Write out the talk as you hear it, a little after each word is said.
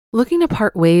Looking to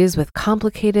part ways with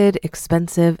complicated,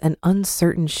 expensive, and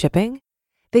uncertain shipping?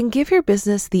 Then give your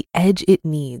business the edge it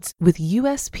needs with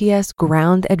USPS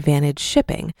Ground Advantage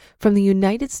shipping from the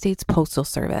United States Postal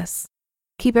Service.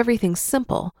 Keep everything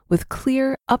simple with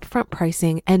clear, upfront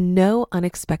pricing and no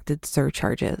unexpected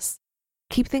surcharges.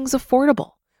 Keep things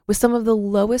affordable with some of the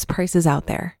lowest prices out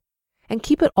there. And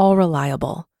keep it all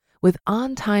reliable with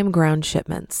on-time ground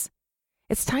shipments.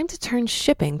 It's time to turn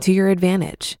shipping to your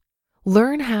advantage.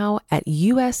 Learn how at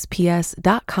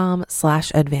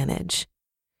USPS.com/advantage.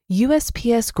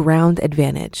 USPS Ground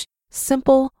Advantage.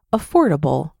 Simple,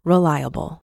 affordable,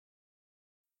 reliable.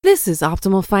 This is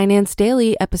Optimal Finance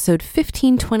Daily, episode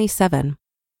 1527.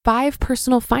 5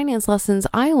 personal finance lessons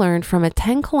I learned from a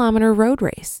 10-kilometer road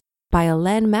race by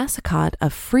Helene Massicotte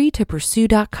of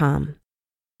freetopursue.com.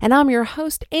 And I'm your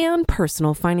host and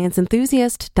personal finance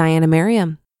enthusiast, Diana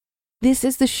Merriam. This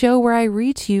is the show where I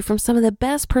read to you from some of the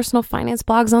best personal finance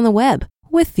blogs on the web,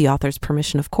 with the author's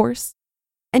permission, of course.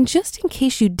 And just in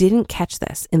case you didn't catch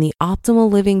this in the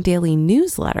Optimal Living Daily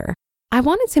newsletter, I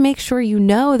wanted to make sure you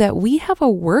know that we have a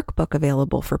workbook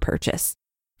available for purchase.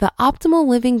 The Optimal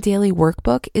Living Daily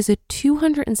Workbook is a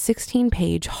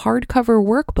 216-page hardcover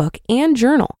workbook and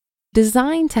journal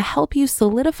designed to help you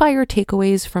solidify your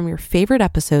takeaways from your favorite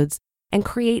episodes and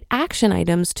create action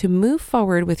items to move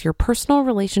forward with your personal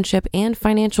relationship and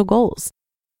financial goals.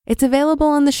 It's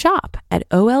available in the shop at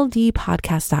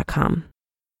oldpodcast.com.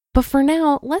 But for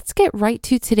now, let's get right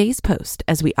to today's post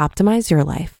as we optimize your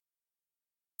life.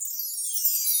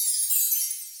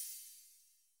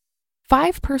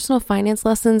 5 personal finance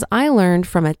lessons I learned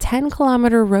from a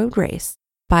 10-kilometer road race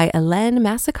by Helene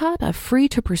Massicotte of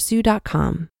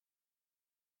freetopursue.com.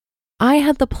 I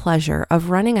had the pleasure of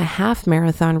running a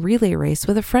half-marathon relay race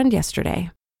with a friend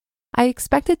yesterday. I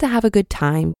expected to have a good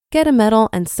time, get a medal,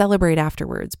 and celebrate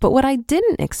afterwards, but what I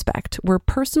didn't expect were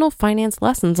personal finance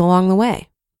lessons along the way.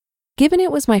 Given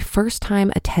it was my first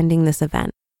time attending this event,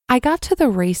 I got to the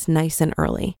race nice and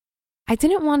early. I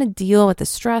didn't want to deal with the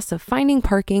stress of finding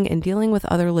parking and dealing with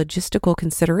other logistical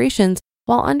considerations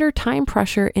while under time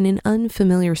pressure in an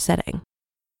unfamiliar setting.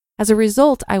 As a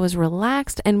result, I was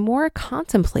relaxed and more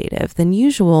contemplative than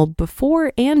usual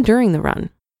before and during the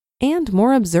run, and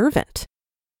more observant.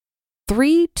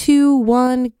 3, 2,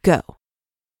 1, go.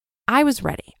 I was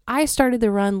ready. I started the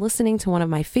run listening to one of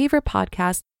my favorite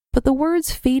podcasts, but the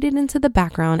words faded into the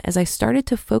background as I started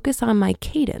to focus on my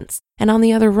cadence and on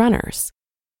the other runners.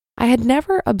 I had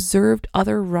never observed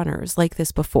other runners like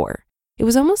this before. It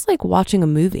was almost like watching a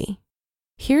movie.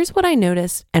 Here's what I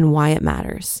noticed and why it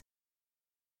matters.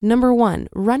 Number 1,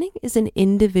 running is an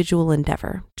individual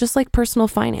endeavor, just like personal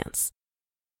finance.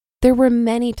 There were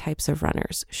many types of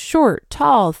runners: short,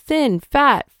 tall, thin,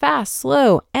 fat, fast,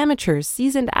 slow, amateurs,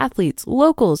 seasoned athletes,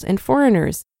 locals, and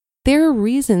foreigners. Their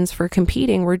reasons for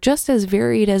competing were just as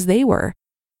varied as they were.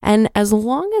 And as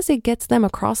long as it gets them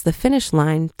across the finish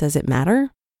line, does it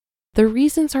matter? The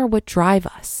reasons are what drive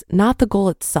us, not the goal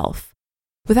itself.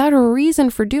 Without a reason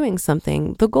for doing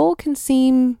something, the goal can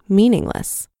seem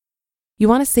meaningless. You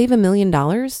want to save $1 million?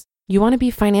 You want to be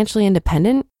financially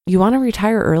independent? You want to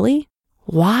retire early?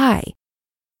 Why?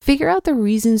 Figure out the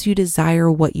reasons you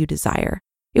desire what you desire.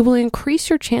 It will increase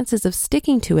your chances of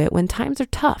sticking to it when times are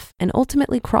tough and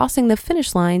ultimately crossing the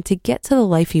finish line to get to the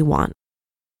life you want.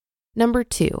 Number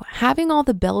 2, having all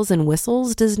the bells and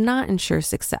whistles does not ensure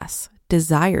success.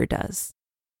 Desire does.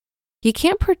 You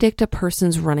can't predict a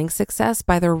person's running success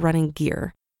by their running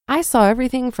gear. I saw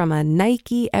everything from a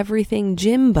Nike everything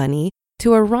gym bunny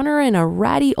to a runner in a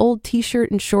ratty old t-shirt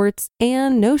and shorts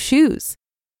and no shoes.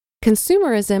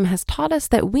 Consumerism has taught us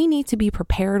that we need to be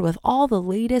prepared with all the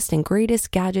latest and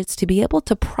greatest gadgets to be able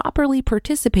to properly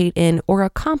participate in or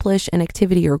accomplish an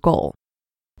activity or goal.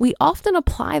 We often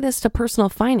apply this to personal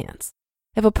finance.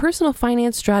 If a personal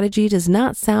finance strategy does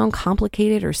not sound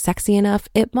complicated or sexy enough,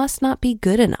 it must not be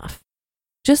good enough.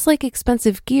 Just like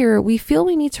expensive gear, we feel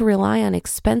we need to rely on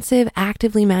expensive,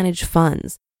 actively managed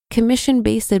funds,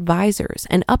 commission-based advisors,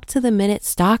 and up-to-the-minute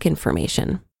stock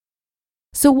information.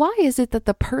 So why is it that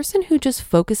the person who just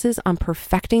focuses on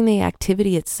perfecting the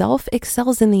activity itself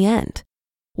excels in the end?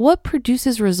 What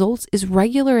produces results is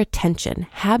regular attention,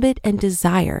 habit, and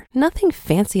desire. Nothing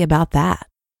fancy about that.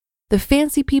 The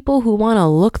fancy people who want to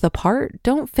look the part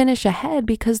don't finish ahead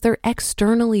because they're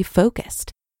externally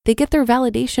focused. They get their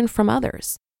validation from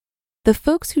others. The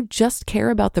folks who just care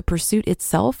about the pursuit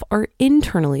itself are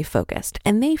internally focused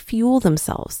and they fuel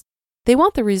themselves. They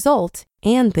want the result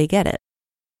and they get it.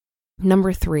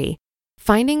 Number 3,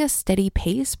 finding a steady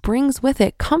pace brings with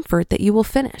it comfort that you will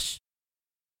finish.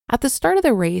 At the start of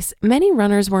the race, many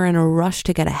runners were in a rush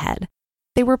to get ahead.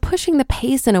 They were pushing the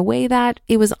pace in a way that,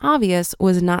 it was obvious,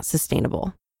 was not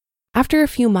sustainable. After a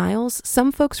few miles,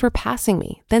 some folks were passing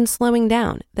me, then slowing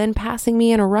down, then passing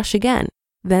me in a rush again,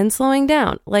 then slowing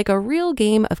down, like a real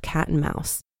game of cat and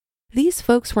mouse. These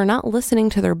folks were not listening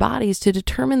to their bodies to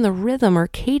determine the rhythm or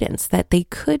cadence that they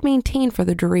could maintain for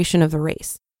the duration of the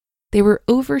race. They were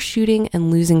overshooting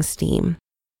and losing steam.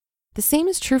 The same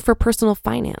is true for personal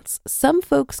finance. Some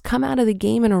folks come out of the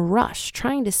game in a rush,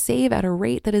 trying to save at a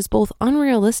rate that is both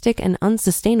unrealistic and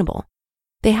unsustainable.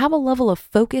 They have a level of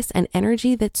focus and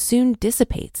energy that soon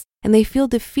dissipates, and they feel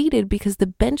defeated because the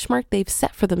benchmark they've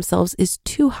set for themselves is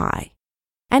too high.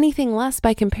 Anything less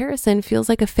by comparison feels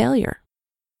like a failure.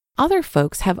 Other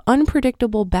folks have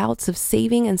unpredictable bouts of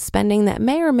saving and spending that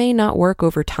may or may not work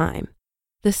over time.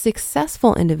 The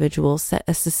successful individuals set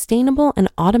a sustainable and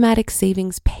automatic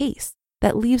savings pace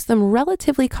that leaves them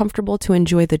relatively comfortable to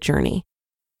enjoy the journey.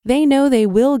 They know they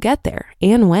will get there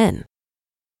and when.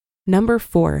 Number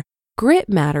 4, grit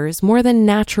matters more than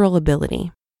natural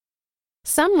ability.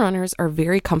 Some runners are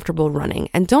very comfortable running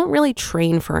and don't really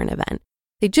train for an event.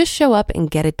 They just show up and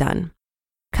get it done.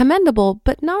 Commendable,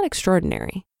 but not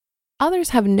extraordinary. Others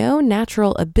have no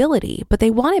natural ability, but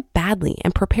they want it badly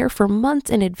and prepare for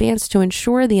months in advance to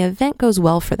ensure the event goes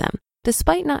well for them,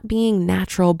 despite not being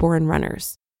natural-born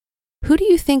runners. Who do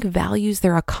you think values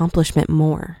their accomplishment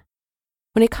more?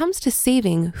 When it comes to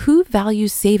saving, who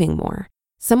values saving more?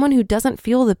 Someone who doesn't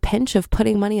feel the pinch of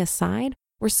putting money aside,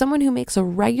 or someone who makes a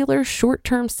regular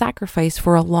short-term sacrifice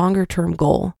for a longer-term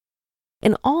goal?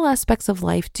 In all aspects of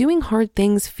life, doing hard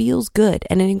things feels good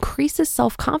and it increases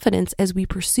self-confidence as we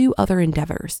pursue other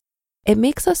endeavors. It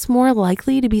makes us more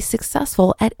likely to be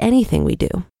successful at anything we do.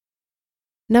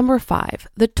 Number 5,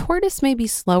 the tortoise may be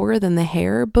slower than the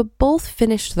hare, but both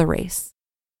finished the race.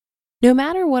 No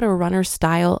matter what a runner's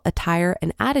style, attire,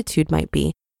 and attitude might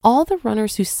be, all the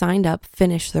runners who signed up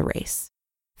finished the race.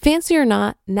 Fancy or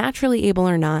not, naturally able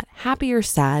or not, happy or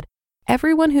sad,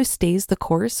 everyone who stays the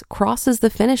course crosses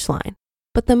the finish line.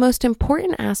 But the most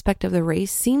important aspect of the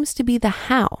race seems to be the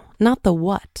how, not the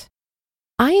what.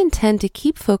 I intend to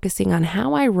keep focusing on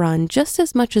how I run just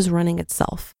as much as running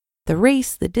itself. The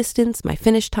race, the distance, my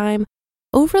finish time.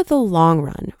 Over the long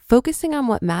run, focusing on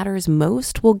what matters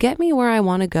most will get me where I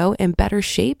want to go in better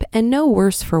shape and no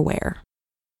worse for wear.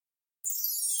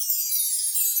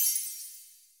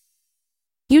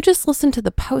 You just listened to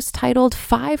the post titled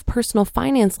 5 Personal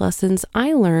Finance Lessons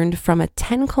I Learned from a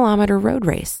 10-kilometer road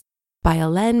race by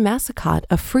Helene Massicotte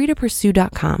of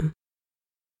freetopursue.com.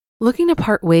 Looking to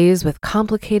part ways with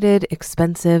complicated,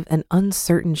 expensive, and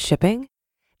uncertain shipping?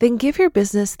 Then give your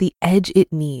business the edge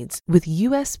it needs with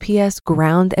USPS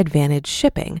Ground Advantage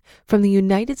shipping from the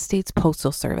United States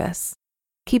Postal Service.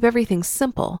 Keep everything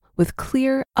simple with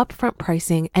clear, upfront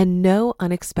pricing and no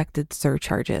unexpected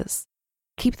surcharges.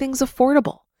 Keep things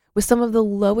affordable with some of the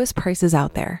lowest prices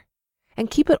out there.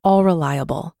 And keep it all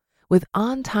reliable with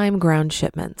on-time ground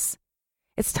shipments.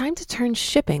 It's time to turn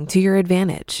shipping to your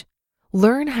advantage.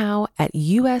 Learn how at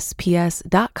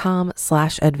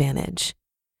USPS.com/advantage.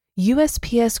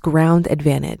 USPS Ground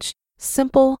Advantage.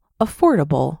 Simple,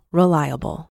 affordable,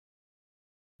 reliable.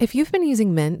 If you've been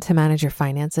using Mint to manage your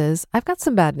finances, I've got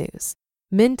some bad news.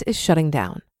 Mint is shutting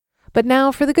down. But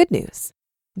now for the good news.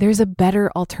 There's a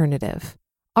better alternative.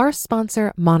 Our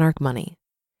sponsor, Monarch Money.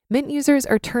 Mint users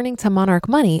are turning to Monarch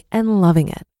Money and loving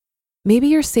it. Maybe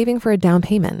you're saving for a down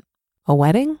payment, a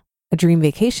wedding, a dream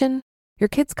vacation, your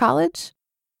kids' college.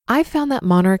 I found that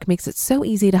Monarch makes it so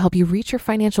easy to help you reach your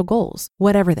financial goals,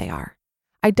 whatever they are.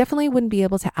 I definitely wouldn't be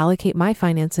able to allocate my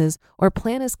finances or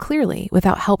plan as clearly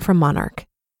without help from Monarch.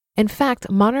 In fact,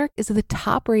 Monarch is the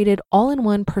top-rated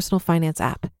all-in-one personal finance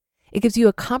app. It gives you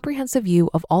a comprehensive view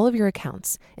of all of your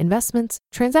accounts, investments,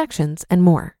 transactions, and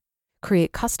more.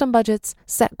 Create custom budgets,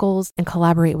 set goals, and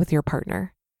collaborate with your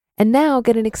partner. And now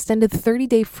get an extended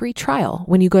 30-day free trial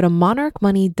when you go to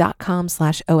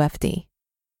monarchmoney.com/OFD.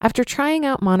 After trying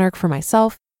out Monarch for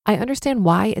myself, I understand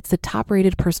why it's the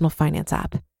top-rated personal finance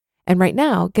app. And right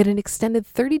now, get an extended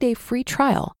 30-day free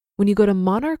trial when you go to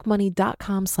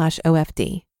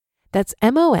monarchmoney.com/OFD. That's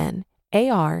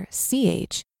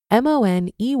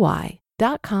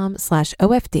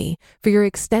monarchmoney.com/OFD for your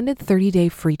extended 30-day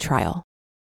free trial.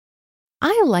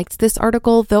 I liked this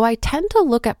article, though I tend to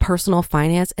look at personal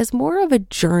finance as more of a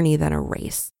journey than a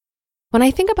race. When I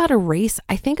think about a race,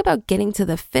 I think about getting to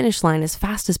the finish line as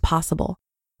fast as possible.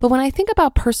 But when I think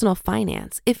about personal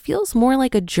finance, it feels more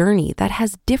like a journey that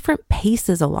has different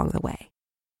paces along the way.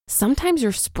 Sometimes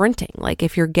you're sprinting, like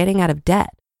if you're getting out of debt.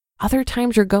 Other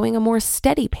times you're going a more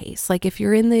steady pace, like if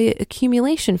you're in the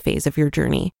accumulation phase of your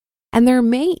journey. And there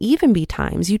may even be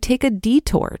times you take a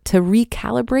detour to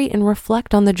recalibrate and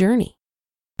reflect on the journey.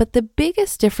 But the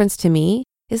biggest difference to me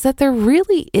is that there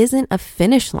really isn't a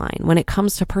finish line when it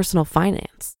comes to personal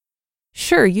finance.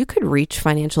 Sure, you could reach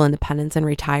financial independence and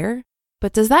retire,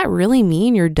 but does that really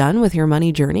mean you're done with your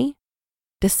money journey?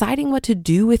 Deciding what to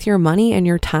do with your money and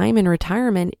your time in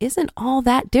retirement isn't all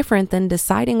that different than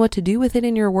deciding what to do with it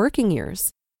in your working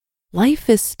years. Life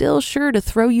is still sure to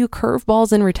throw you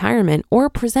curveballs in retirement or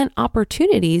present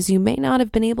opportunities you may not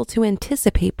have been able to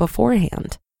anticipate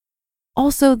beforehand.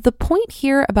 Also, the point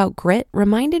here about grit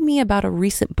reminded me about a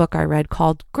recent book I read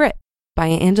called Grit by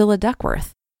Angela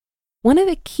Duckworth. One of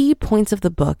the key points of the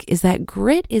book is that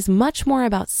grit is much more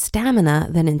about stamina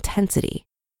than intensity.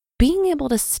 Being able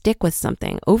to stick with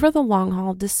something over the long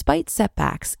haul despite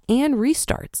setbacks and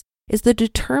restarts is the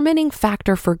determining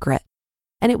factor for grit,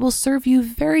 and it will serve you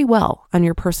very well on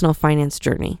your personal finance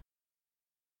journey.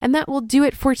 And that will do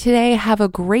it for today. Have a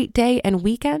great day and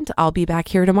weekend. I'll be back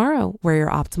here tomorrow where your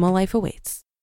optimal life awaits.